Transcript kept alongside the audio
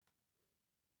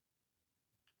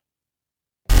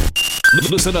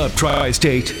Listen up,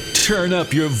 Tri-State. Turn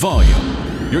up your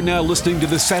volume. You're now listening to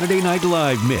the Saturday Night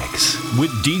Live Mix with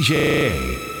DJ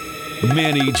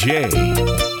Manny J.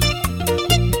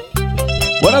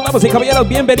 Bueno, damas y caballeros,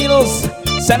 bienvenidos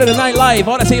Saturday Night Live.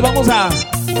 Ahora sí, vamos a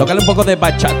tocarle un poco de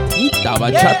bachatita,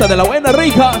 bachata de la buena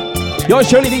rica. Yo,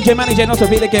 Shirley, DJ Manny J. No se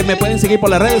olvide que me pueden seguir por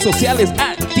las redes sociales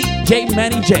DJ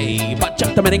Manny J.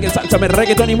 Bachata, merengue, salsa,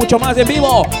 reggaetón y mucho más en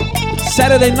vivo.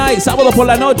 Saturday Night, sábado por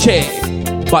la noche.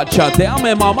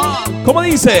 Bachateame, mamá. ¿Cómo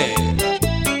dice?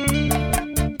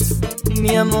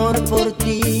 Mi amor por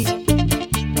ti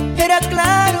era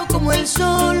claro como el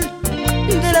sol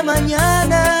de la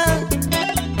mañana.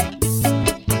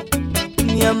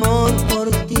 Mi amor por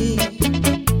ti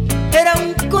era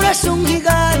un corazón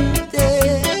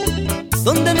gigante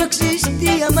donde no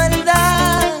existía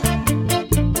maldad.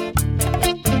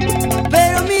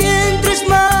 Pero mientras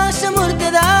más amor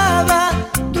te daba,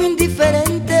 tú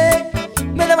indiferente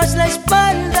me dabas la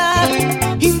espalda.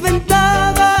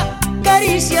 Inventaba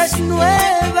caricias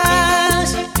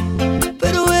nuevas,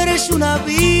 pero eres una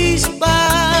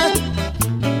avispa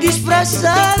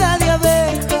disfrazada de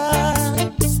abeja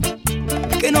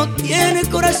que no tiene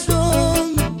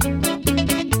corazón.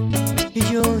 Y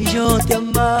yo te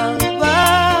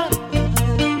amaba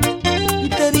y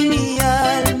te di mi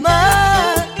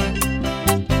alma,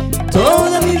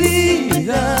 toda mi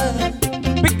vida,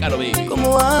 Pícaro, baby.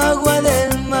 como agua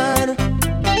del mar.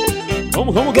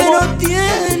 ¿Cómo? Que no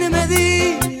tiene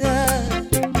medida,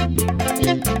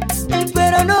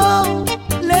 pero no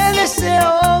le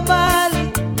deseo mal,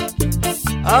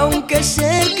 aunque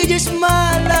sé que ella es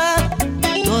mala.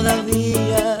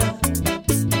 Todavía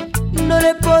no le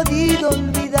he podido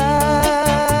olvidar.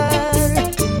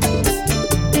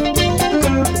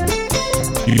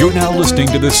 You're now listening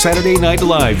to the Saturday Night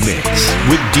Live Mix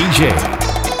with DJ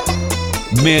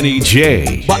Manny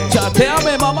J.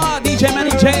 Bachateame, mamá, DJ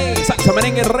Manny J. Salsa,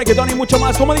 merengue, reggaetón y mucho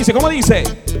más. ¿Cómo dice?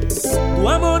 Tu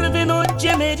amor de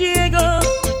noche me llegó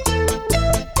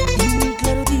y un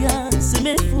claro día se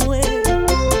me fue.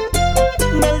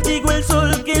 Maldigo el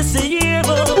sol que se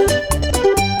llevó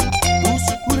tus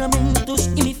juramentos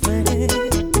y mi fe.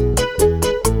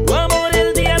 Tu amor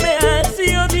el día me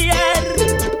hace odiar,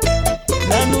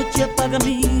 la noche apaga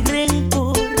mi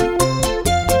rencor,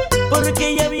 porque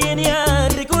ella viene a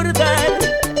recordar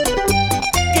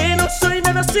que no soy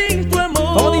nada sin tu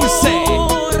amor. ¿Cómo dice?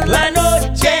 La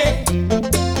noche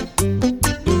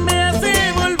me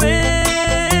hace volver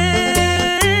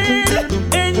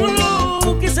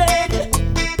enloquecer.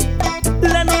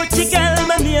 La noche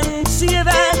calma mi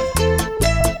ansiedad,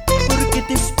 porque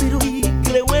te espero y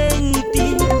creo en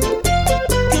ti,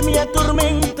 que me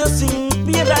atormenta sin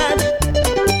piedad,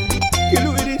 que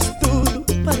lo eres todo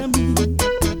para mí.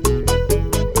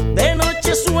 De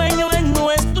noche sueño en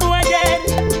nuestro ayer,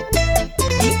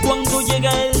 y cuando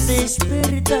llega el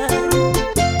despertar,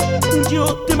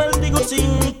 yo te maldigo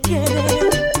sin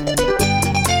querer.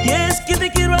 Y es que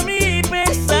te quiero a mi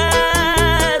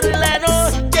pesar. La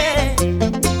noche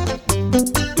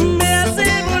me hace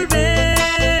volver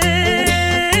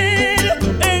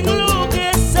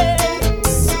enloquecer.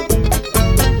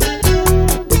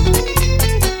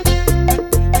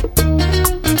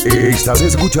 Estás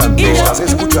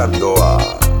escuchando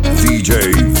a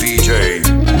DJ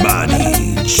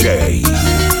Manny J.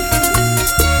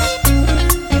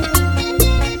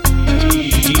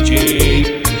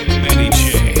 DJ Manny J.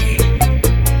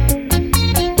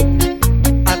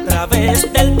 A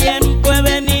través del tiempo he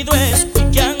venido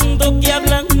escuchando que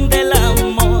hablan del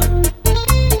amor.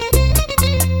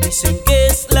 Dicen que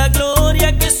es la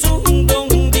gloria, que es un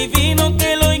don divino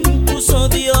que lo impuso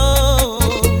Dios.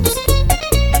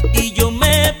 Y yo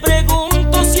me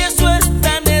pregunto si eso es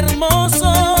tan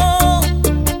hermoso,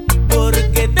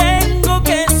 porque tengo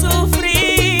que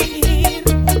sufrir.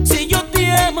 Si yo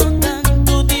te amo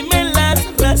tanto, dime las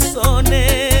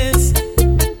razones,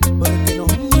 porque no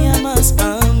me amas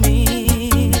a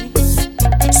mí.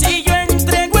 Si yo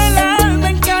entrego el alma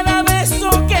en cada beso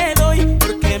que doy,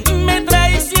 porque me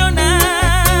traicionan.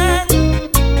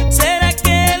 ¿Será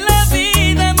que la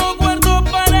vida no guardó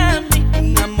para mí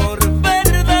un amor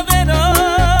verdadero?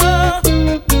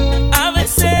 A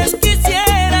veces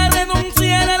quisiera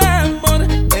renunciar al amor,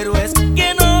 pero es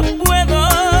que no puedo.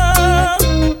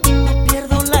 No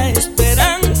pierdo la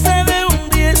esperanza de un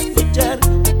día escuchar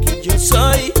que yo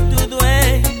soy tu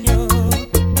dueño.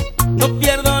 No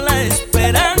pierdo la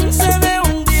esperanza de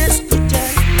un día escuchar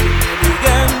que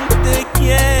digan te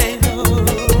quiero.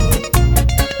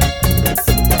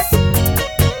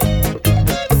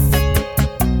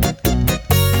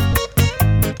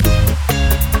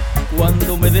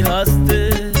 Cuando me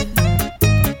dejaste,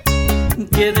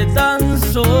 quedé tan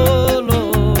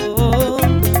solo,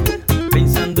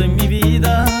 pensando en mi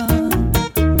vida,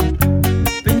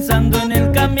 pensando en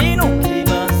el camino que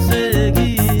iba a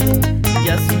seguir,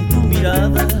 ya sin tu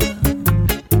mirada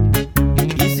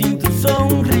y sin tu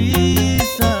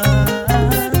sonrisa,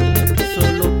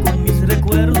 solo con mis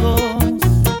recuerdos,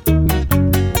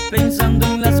 pensando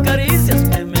en las caricias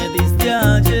que me diste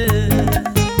ayer.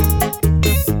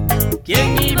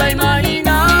 ¿Quién iba a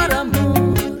imaginar,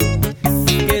 amor,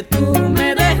 que tú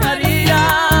me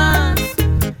dejarías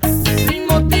sin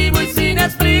motivo y sin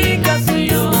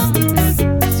explicación,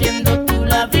 siendo tú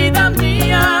la vida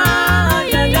mía?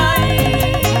 Ay, ay,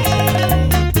 ay.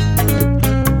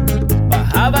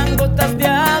 Bajaban gotas de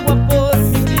agua por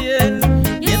mi piel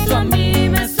y eso a mí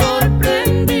me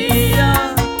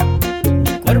sorprendía.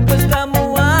 Mi cuerpo está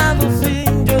mojado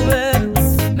sin llover,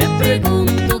 me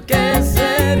pregunto qué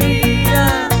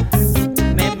sería.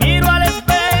 Me miro al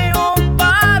espejo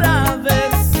para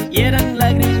ver y eran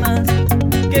lágrimas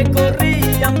que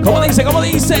corrían. ¿Cómo por dice? ¿Cómo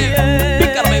dice? mi piel.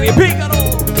 Pícaro, baby, pícaro.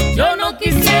 Yo no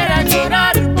quisiera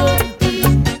llorar por ti,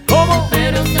 ¿Cómo?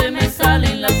 pero se me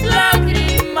salen las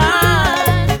lágrimas.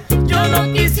 Yo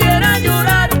no quisiera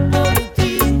llorar por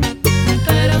ti,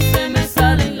 pero se me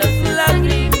salen las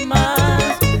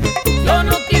lágrimas. Yo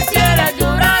no quisiera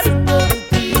llorar por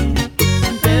ti,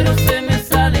 pero se me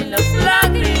salen las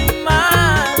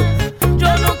lágrimas.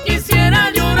 Yo no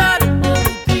quisiera llorar por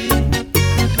ti,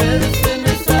 pero se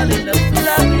me salen las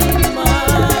lágrimas.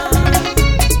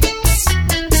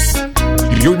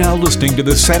 You're now listening to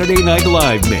the Saturday Night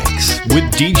Live mix with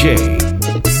DJ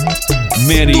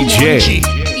Manny J.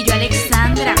 Y yo,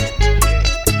 Alexandra.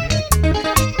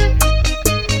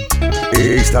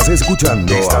 Estás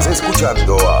escuchando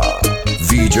a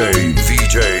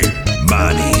DJ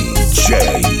Manny J.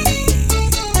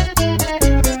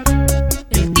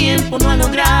 El tiempo no ha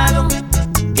logrado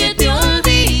que te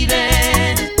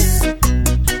olvides,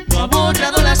 no ha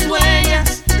borrado las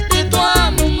huellas de tu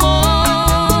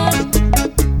amor.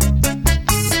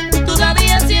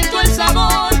 Todavía siento el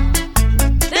sabor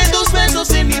de tus besos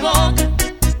en mi boca,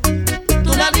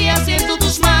 todavía siento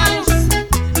tus manos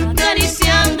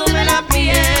acariciándome la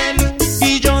piel.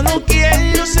 Y yo no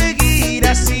quiero seguir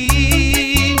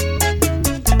así,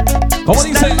 ¿Cómo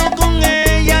dice? estando con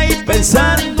ella y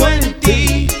pensando en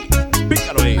ti.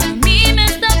 Pícaro, baby. A mí me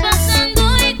está pasando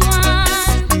igual.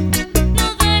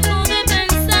 No dejo de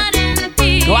pensar en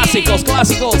ti. Clásicos,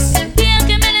 clásicos. El día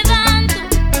que me levanto,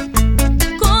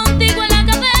 contigo en la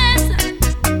cabeza,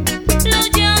 lo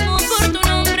llamo por tu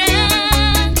nombre.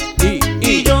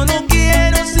 Y yo no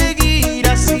quiero seguir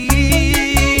así,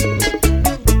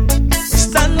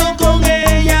 estando con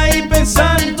ella y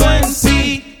pensando en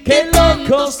sí. ¡Qué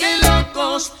locos! Qué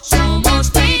locos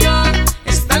somos tú y yo,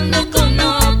 estando con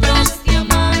otros y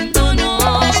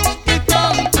amándonos. Qué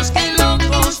tontos, qué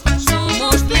locos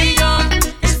somos tú y yo,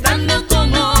 estando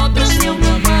con otros y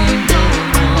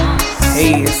amándonos.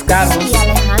 Hey, es Carlos. Y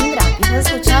Alejandra, y estás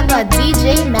escuchando a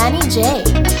DJ Manny J.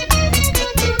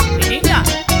 Niña,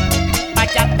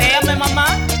 bachateame, mamá.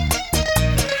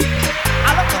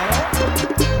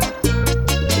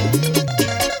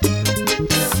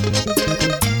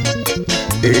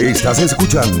 Estás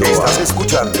escuchando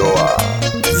a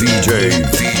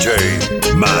DJ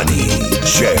Manny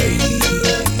J.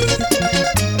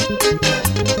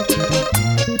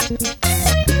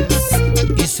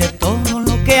 Hice todo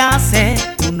lo que hace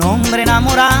un hombre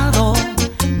enamorado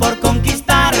por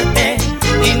conquistarte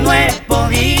y no he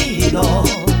podido.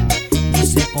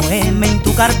 Hice poema en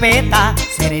tu carpeta,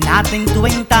 serenata en tu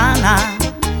ventana,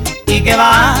 y que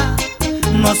va,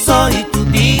 no soy tu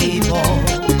tipo.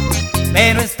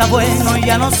 Pero está bueno,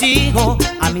 ya no sigo,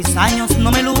 a mis años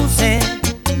no me luce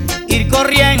ir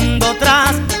corriendo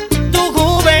tras tu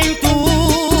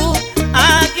juventud.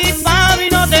 Aquí Fabi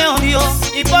no te odio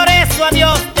y por eso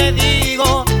adiós te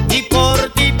digo y por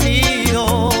ti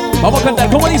pido. Vamos a cantar.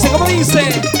 ¿Cómo dice? ¿Cómo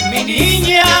dice? Mi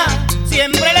niña,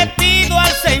 siempre le pido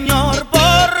al Señor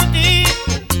por ti,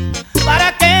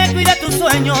 para que cuide tus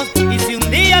sueños y si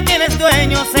un día tienes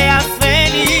dueño seas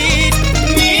feliz.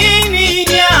 Mi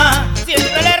niña,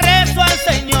 siempre le rezo al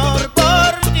Señor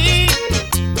por ti,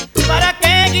 para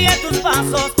que guíe tus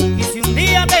pasos y si un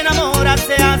día te enamoras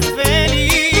seas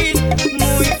feliz,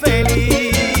 muy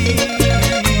feliz.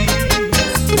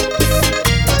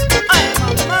 Ay,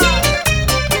 mamá.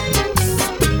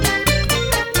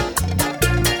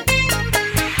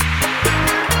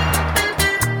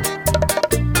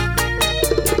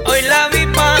 Hoy la vi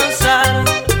pasar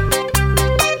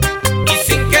y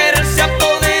sin querer se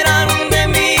apoderaron de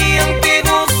mí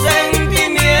antiguos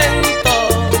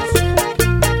sentimientos,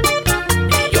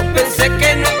 y yo pensé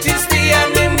que no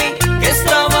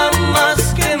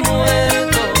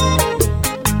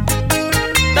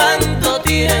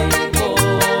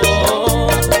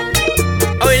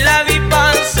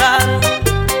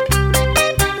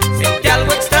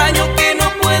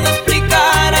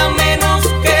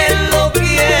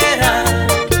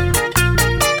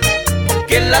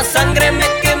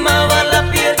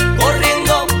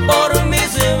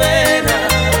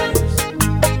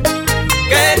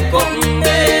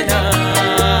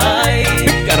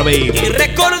baby. Y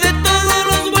recordé todos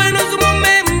los buenos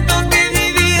momentos que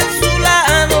viví a su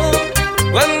lado,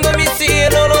 cuando mi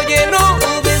cielo lo llenó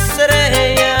de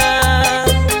estrellas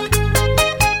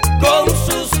con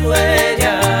sus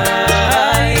huellas.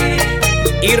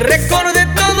 Y recordé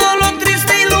todo lo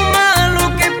triste y lo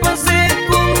malo que pasé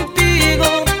contigo,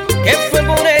 que fue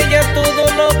por ella todo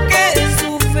lo que he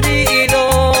sufrido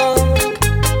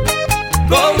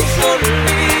con su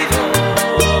olvido.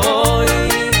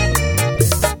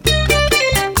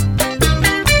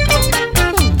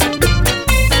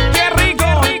 ¡Qué rico!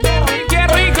 ¡Qué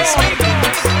rico!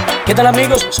 ¿Qué tal,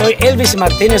 amigos? Soy Elvis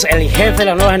Martínez, el jefe de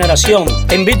la nueva generación.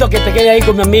 Te invito a que te quedes ahí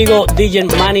con mi amigo DJ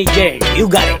Manny J. You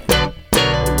got it.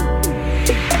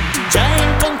 Ya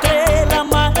encontré la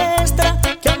maestra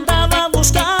que andaba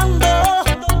buscando.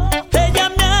 Ella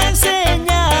me ha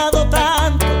enseñado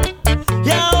tanto y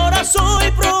ahora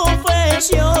soy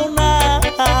profesional.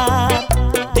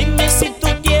 Dime si tú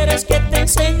quieres que te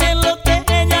enseñe lo que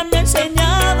ella me ha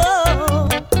enseñado.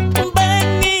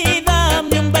 Ven y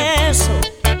dame un beso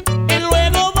y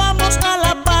luego vamos al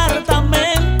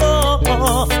apartamento,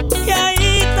 y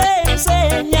ahí te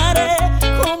enseñaré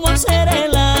cómo hacer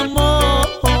el amor.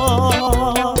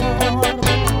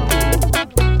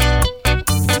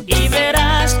 Y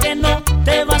verás que no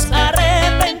te vas a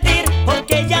arrepentir,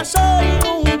 porque ya soy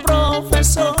un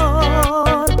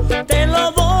profesor, te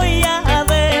lo voy a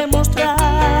demostrar.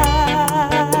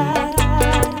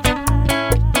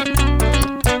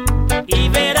 Y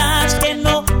verás que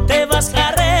no te vas a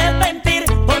arrepentir,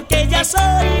 porque ya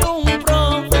soy un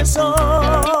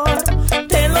profesor,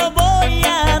 te lo voy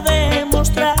a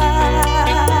demostrar.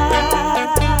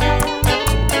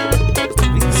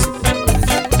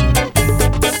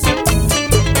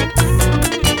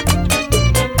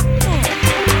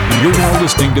 You're now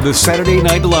listening to the Saturday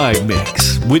Night Live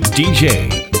Mix with DJ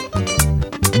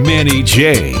Manny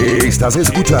J. Estás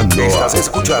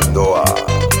escuchando a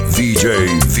DJ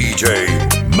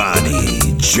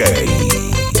Manny J.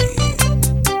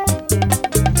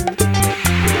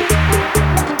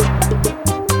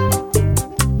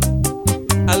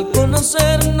 Al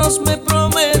conocernos me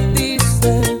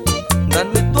prometiste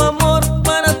darme tu amor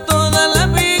para toda la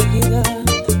vida,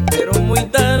 pero muy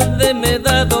tarde me he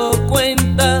dado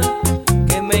cuenta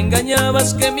que me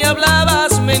engañabas, que me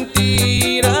hablabas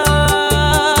mentiras.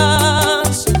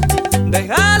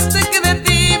 Dejaste que de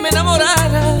ti me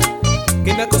enamorara,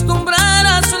 que me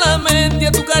acostumbrara solamente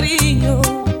a tu cariño,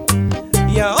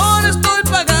 y ahora estoy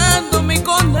pagando mi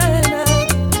condena.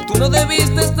 Tú no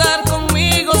debiste estar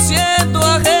conmigo siendo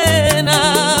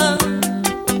ajena.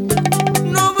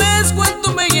 ¿No ves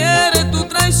cuánto me hiere tu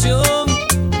traición?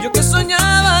 Yo que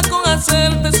soñaba con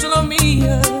hacerte solo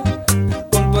mía.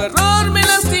 Con tu error me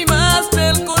lastimaste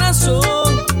el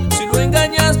corazón. Si lo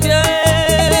engañaste a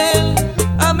él,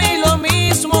 a mí lo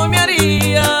mismo me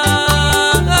haría.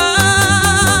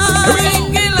 Ay,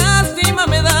 qué lástima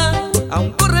me da,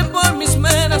 aún corre por mis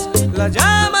venas la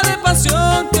llama de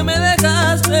pasión que me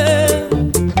dejaste,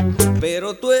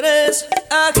 pero tú eres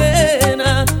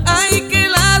ajena. Ay, qué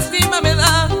lástima me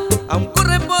da, aún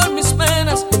corre por mis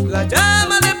venas la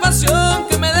llama de pasión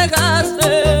que me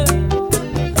dejaste,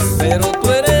 pero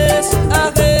tú eres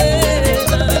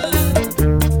ajena.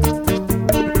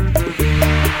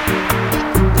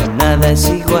 Ya nada es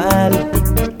igual,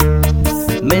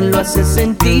 me lo hace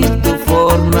sentir tu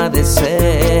forma de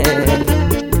ser.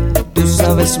 Tú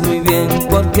sabes muy bien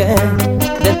por qué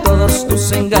de todos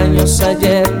tus engaños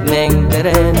ayer me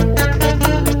enteré.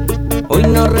 Hoy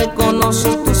no reconozco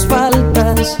tus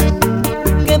faltas,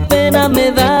 qué pena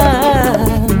me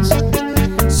das.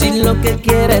 Si lo que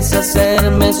quieres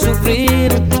hacerme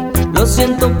sufrir, lo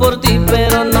siento por ti,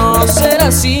 pero no será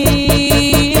así.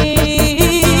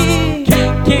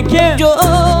 ¿Quién? Yo,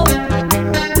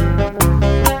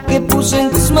 que puse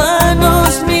en tus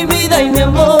manos mi vida y mi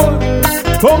amor.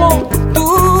 ¿Cómo?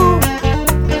 Tú,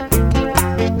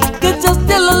 que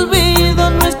echaste al olvido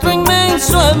nuestro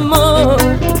inmenso amor.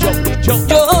 Yo,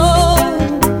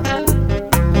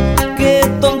 que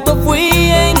tonto fui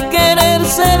en querer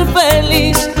ser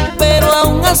feliz, pero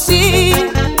aún así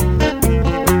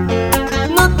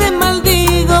no te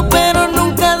maldigo, pero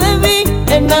nunca debí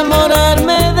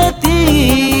enamorarme de ti.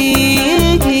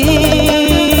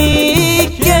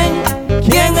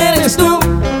 ¿Quién eres tú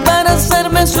para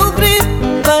hacerme sufrir,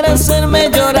 para hacerme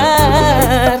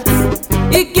llorar?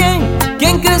 ¿Y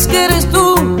quién crees que eres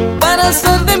tú para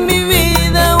hacer de mi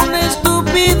vida un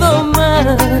estúpido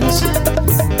más?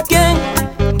 ¿Quién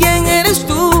eres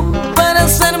tú para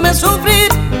hacerme sufrir,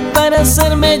 para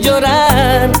hacerme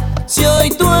llorar? Si hoy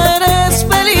tú eres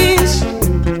feliz,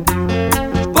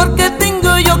 ¿por qué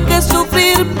tengo yo que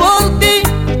sufrir por ti?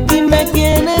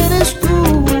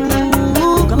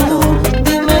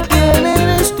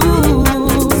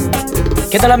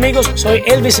 tal amigos? Soy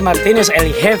Elvis Martínez,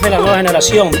 el jefe de la nueva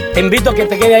generación. Te invito a que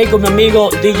te quede ahí con mi amigo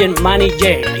DJ Manny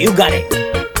J. You got it.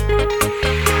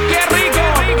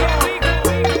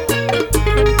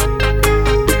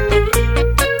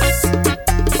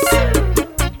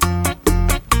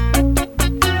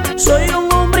 Soy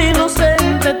un hombre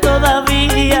inocente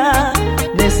todavía.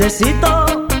 Necesito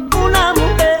una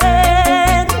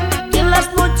mujer que en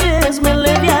las noches me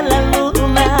eleve a la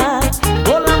luna,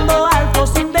 volando alto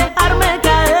sin dejarme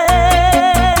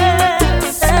caer.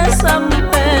 Esa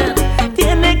mujer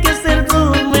tiene que ser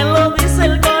tú, me lo dice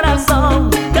el corazón,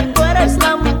 que tú eres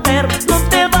la mujer. No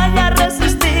te vayas a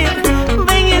resistir,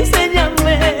 ven y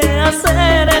enséñame a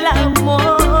hacer el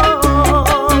amor.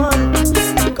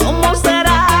 ¿Cómo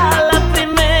será la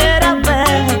primera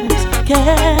vez que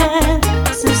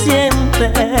se siente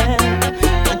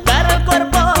tocar el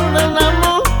cuerpo de una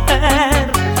mujer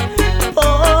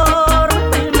por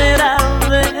primera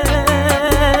vez?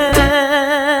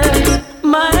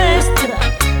 Maestra,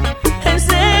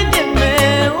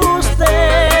 enséñeme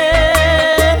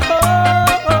usted,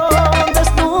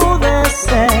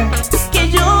 desnúdese, que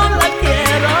yo la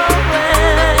quiero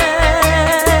ver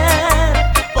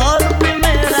por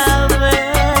primera vez.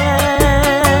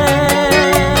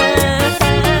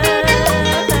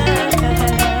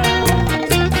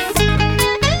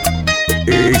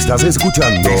 Estás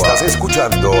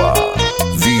escuchando a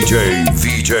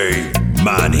VJ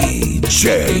Manny J.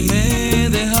 Me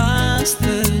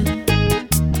dejaste,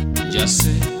 ya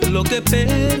sé lo que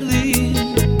perdí.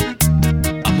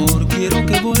 Amor, quiero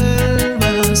que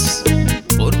vuelvas,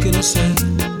 porque no sé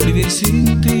vivir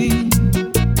sin ti.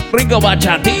 Rico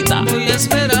bachatita. Voy a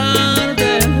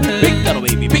esperarte, Pícaro,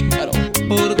 baby, pícaro.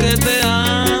 porque te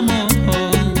amo.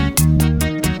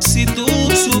 Si tú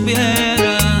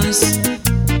supieras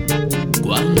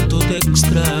cuánto te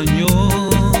extraño.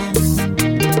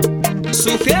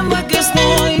 Sufriendo aquí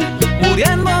estoy,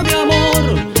 muriendo de amor.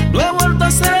 No he vuelto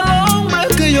a ser el hombre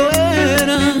que yo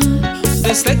era.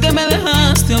 Desde que me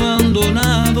dejaste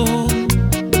abandonado,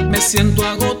 me siento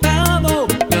agotado.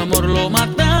 Mi amor, lo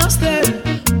mataste.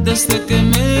 Desde que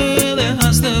me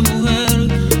dejaste,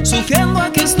 mujer. Sufriendo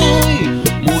aquí estoy,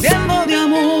 muriendo de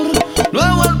amor. No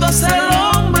he vuelto a ser el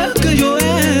hombre que yo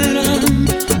era.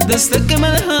 Desde que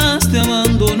me dejaste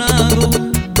abandonado,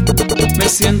 me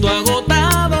siento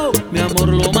agotado. Mi amor,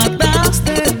 lo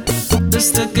mataste.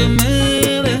 Desde que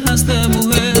me dejaste,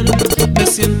 mujer. Me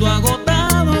siento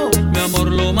agotado. Mi amor,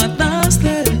 lo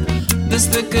mataste.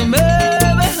 Desde que me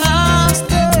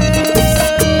dejaste.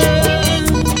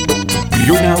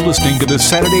 You're now listening to the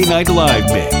Saturday Night Live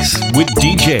Mix with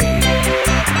DJ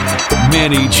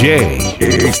Manny J.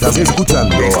 Estás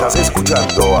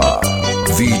escuchando a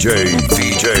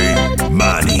VJ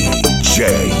Manny J.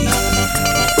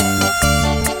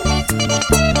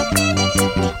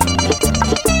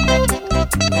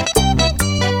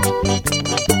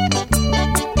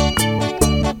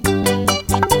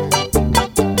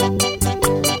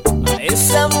 A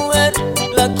esa mujer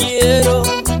la quiero,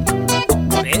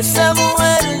 por esa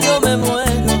mujer yo me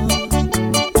muero.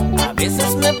 A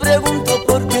veces me pregunto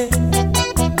por qué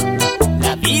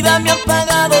la vida me ha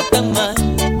pagado tan mal.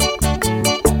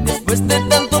 Después de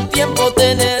tanto tiempo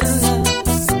tenerla,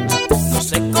 no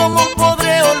sé cómo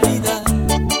podré olvidar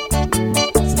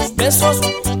sus besos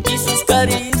y sus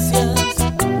caricias,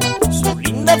 su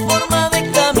linda forma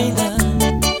de caminar.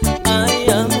 Ay,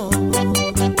 amor.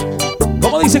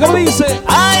 ¿Cómo dice? ¿Cómo dice?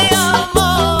 Ay,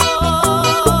 amor,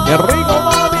 ¡Qué rico,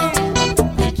 mami!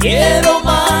 te quiero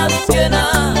más que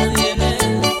nadie en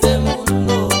este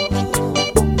mundo.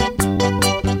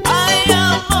 Ay,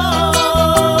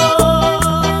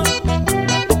 amor,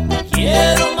 te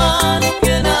quiero más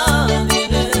que nadie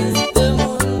en este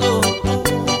mundo.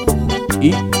 Y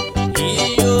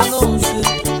Y yo no sé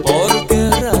por qué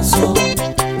razón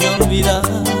me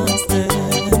olvidaste.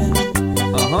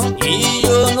 ajá. Y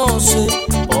yo no sé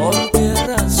por qué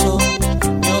razón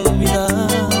me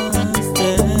olvidaste.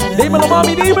 Dímelo,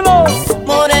 mami, dímelo.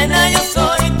 Morena, yo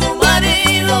soy tu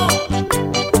marido.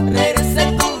 Regresa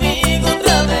conmigo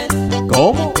otra vez.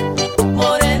 ¿Cómo?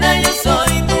 Morena, yo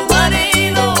soy tu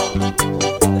marido.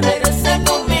 Regresa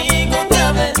conmigo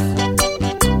otra vez.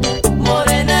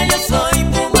 Morena, yo soy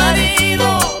tu marido.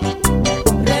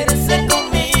 Regresa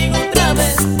conmigo otra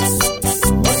vez.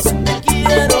 Porque te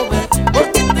quiero ver,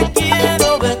 porque te quiero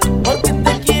ver, porque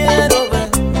te quiero ver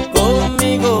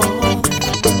conmigo.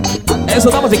 Eso,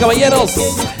 damas y caballeros.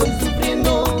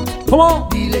 ¿Cómo?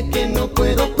 Dile que no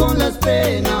puedo con las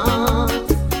penas.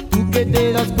 Tú que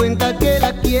te das cuenta que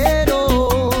la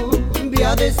quiero, ve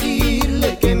a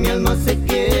decirle que mi alma se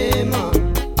quema.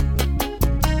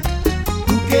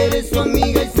 Tú que eres su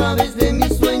amiga y sabes de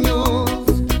mis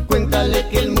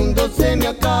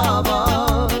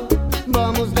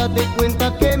date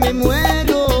cuenta que me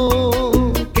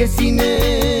muero, que sin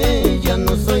ella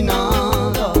no soy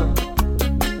nada.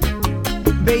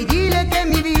 Ve y dile que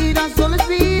mi vida solo es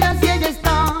vida si ella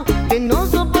está, que no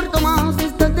soporto más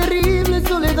esta terrible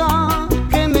soledad,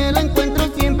 que me la encuentro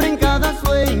siempre en cada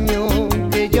sueño,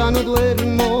 que ya no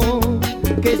duermo,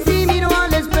 que si miro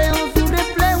al espejo su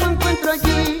reflejo encuentro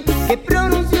allí, que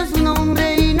pronuncio su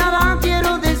nombre y nada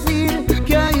quiero decir,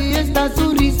 que ahí está su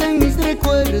risa en mis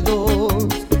recuerdos,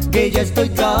 que ya estoy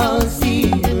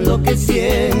casi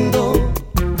enloqueciendo.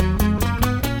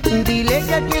 Dile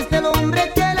que aquí está el hombre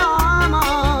que la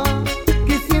ama,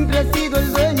 que siempre ha sido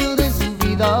el dueño de su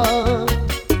vida,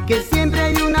 que siempre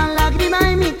hay una lágrima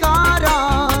en mi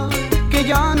cara, que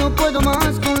ya no puedo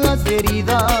más con las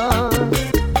heridas.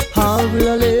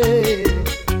 Háblale,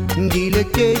 dile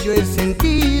que yo he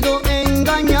sentido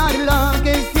engañarla,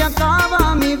 que se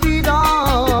acaba mi vida,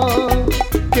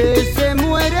 que se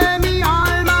muere mi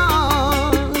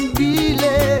alma.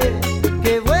 Dile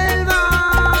que vuelva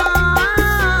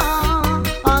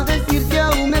a decir que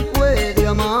aún me puede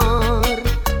amar,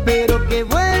 pero que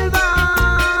vuelva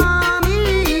a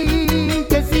mí,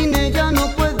 que sin ella no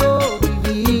puedo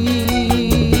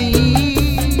vivir.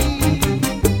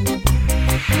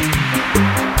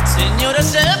 Señores,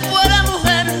 se fue la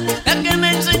mujer, la que me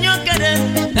enseñó a querer,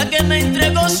 la que me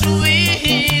entregó su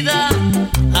vida.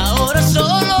 Ahora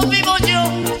solo vivo yo,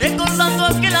 recordando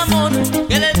aquel amor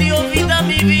que le dio vida a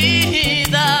mi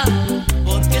vida.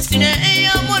 Porque sin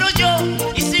ella muero yo,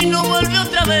 y si no vuelve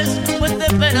otra vez, pues de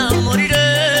pena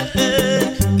moriré.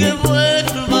 Que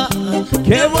vuelva,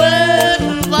 que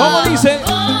vuelva. ¿Cómo dice?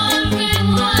 Porque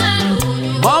muero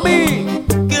yo. ¡Mami!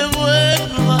 Que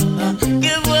vuelva,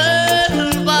 que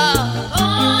vuelva.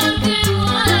 Porque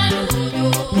muero yo.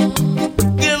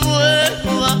 Que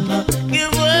vuelva, que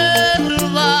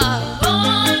vuelva.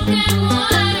 Porque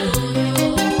muero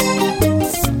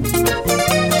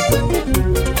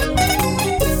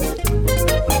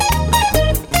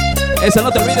Eso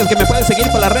no te olvides que me puedes seguir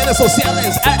por las redes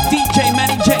sociales @DJ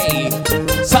Manny J.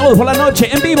 Sábado por la noche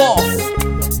en vivo.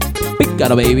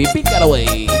 Pícaro baby, pícaro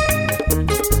way.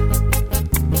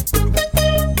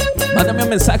 Mándame un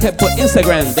mensaje por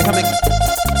Instagram. Déjame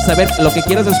saber lo que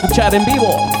quieres escuchar en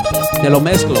vivo. Te lo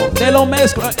mezclo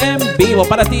en vivo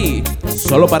para ti.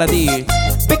 Solo para ti.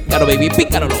 Pícaro baby,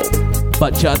 pícaro.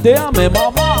 Bachateame,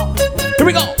 mamá. Here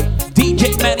we go.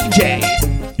 DJ Manny J.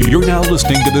 You're now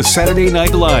listening to the Saturday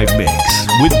Night Live Mix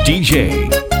with DJ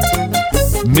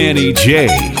Manny J.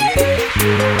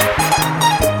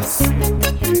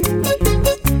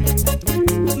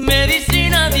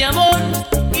 Medicina de amor,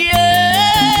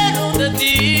 quiero de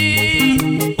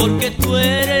ti, porque tú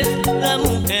eres la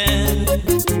mujer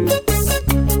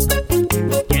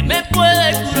que me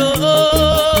puede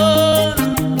curar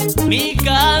mi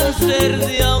cáncer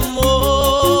de amor.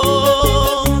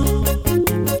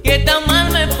 Que tan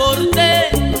mal me porté,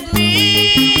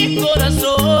 mi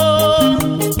corazón,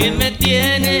 que me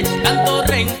tiene tanto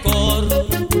rencor.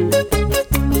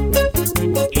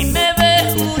 Y me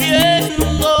ves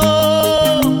muriendo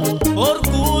por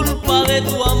culpa de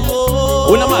tu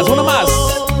amor. Una más, una más.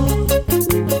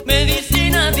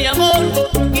 Medicina de amor,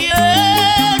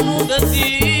 quiero de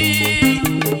ti,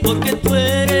 porque tú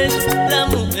eres la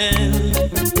mujer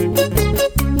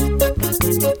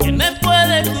que me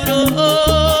puede curar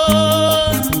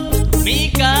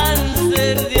mi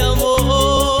cáncer de amor.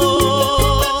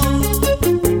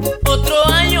 Otro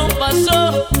año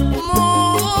pasó,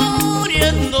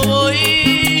 muriendo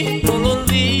voy, no lo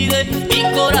olvides mi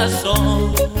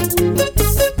corazón.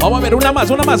 Vamos a ver, una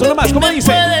más. ¿Cómo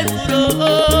dice? Me puede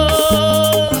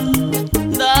curar,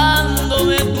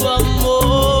 dándome tu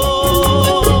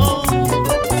amor.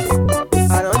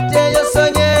 Anoche yo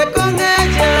soñé con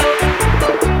ella,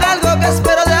 algo que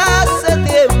espero de hace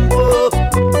tiempo.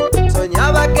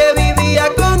 Soñaba que vivía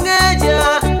con ella,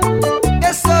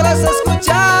 que solo se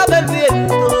escuchaba el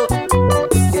viento,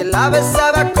 que la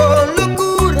besaba con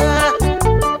locura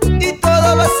y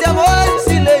todo lo hacíamos en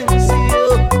silencio.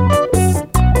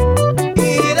 Y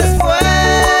después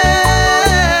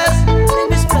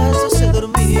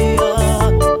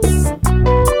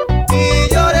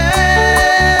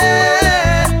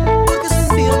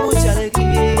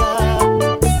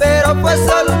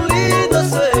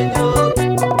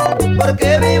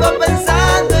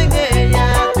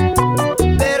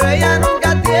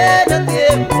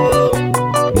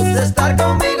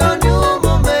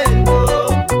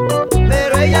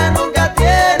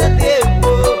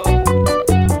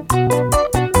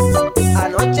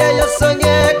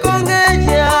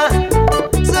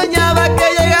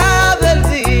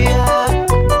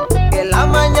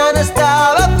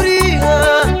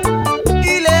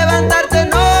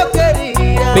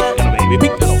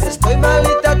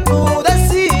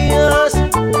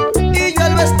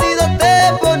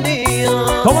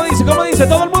dice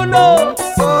todo el mundo.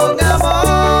 Con amor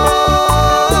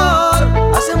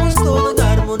hacemos todo en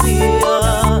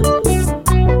armonía.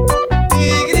 Y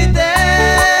grité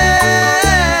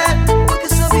porque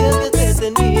sabía que te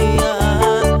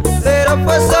tenía, pero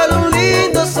fue solo un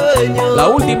lindo sueño. La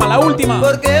última.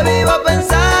 Porque vivo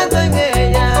pensando en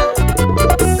ella,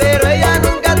 pero ella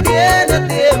nunca tiene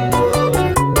tiempo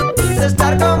de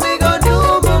estar conmigo ni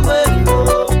un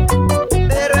momento.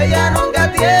 Pero ella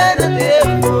nunca tiene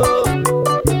tiempo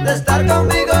de estar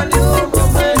conmigo ni un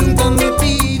momento. Nunca me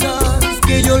pidas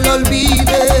que yo la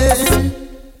olvide,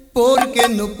 porque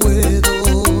no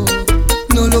puedo,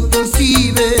 no lo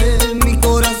concibe mi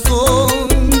corazón.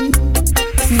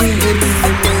 Me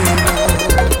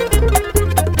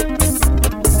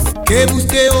que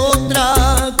busque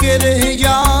otra, que deje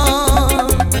ya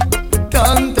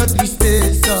tanta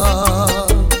tristeza.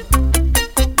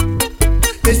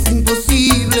 Es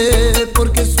imposible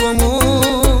porque su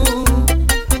amor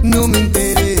no me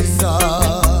interesa.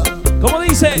 ¿Cómo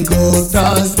dice?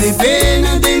 Gotas de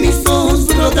pena de mis ojos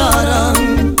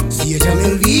brotarán si ella me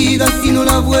olvida, si no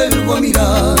la vuelvo a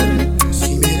mirar,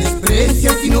 si me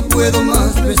desprecia, si no puedo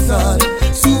más besar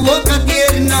su boca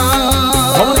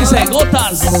tierna. ¿Cómo dice?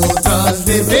 Gotas. Gotas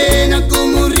de pena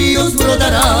como ríos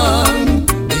brotarán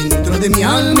dentro de mi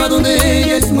alma donde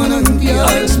ella es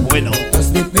manantial. Es bueno.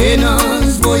 Gotas de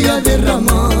penas voy a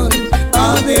derramar,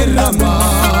 a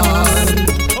derramar.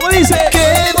 ¿Cómo dice?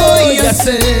 ¿Qué voy a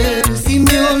hacer si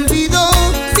me olvidó,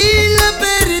 si la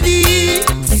perdí,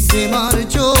 si se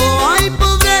marchó? Ay,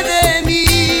 pobre de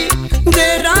mí,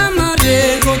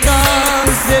 derramaré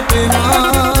gotas de pena.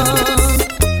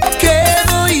 ¿Qué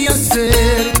voy a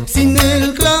hacer sin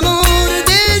el clamor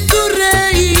de su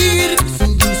reír, su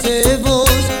dulce voz,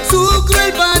 su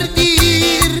cruel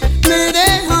partir? Me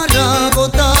dejará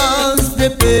gotas de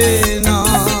pena.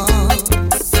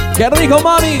 ¡Qué rico,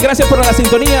 mami! Gracias por la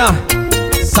sintonía.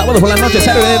 Sábado por la noche,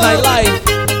 Saturday Night Live.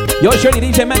 Yo soy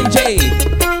DJ Manny J.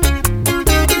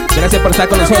 Gracias por estar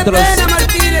con nosotros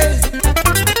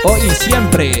hoy y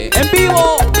siempre en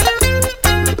vivo.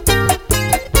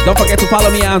 Don't forget to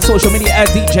follow me on social media at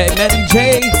DJ Manny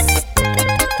J.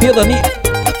 Feel the Beat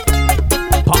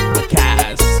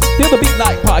Podcast. Feel the Beat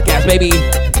Night Podcast, baby.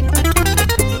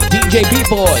 DJ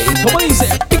B-Boy. ¿Cómo dice?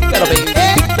 Pícaro, baby.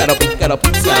 Pícaro, pícaro, pícaro,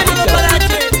 pícaro.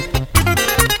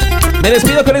 Me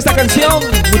despido con esta canción.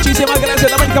 Muchísimas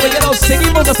gracias, damas y caballeros.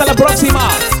 Seguimos hasta la próxima.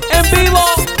 En vivo.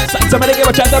 Salsa, merengue,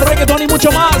 bachata, reggaetón y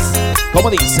mucho más.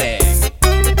 ¿Cómo dice?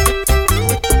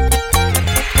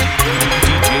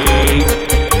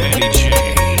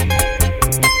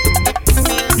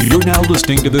 You're now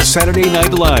listening to the Saturday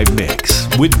Night Live mix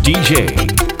with DJ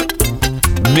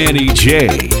Manny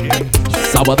J.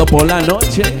 Sábado por la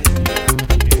noche.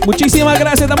 Muchísimas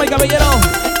gracias, damas y caballeros.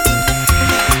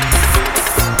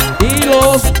 Y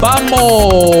los vamos.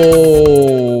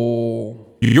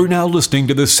 You're now listening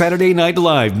to the Saturday Night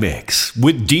Live mix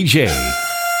with DJ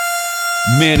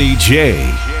Manny J.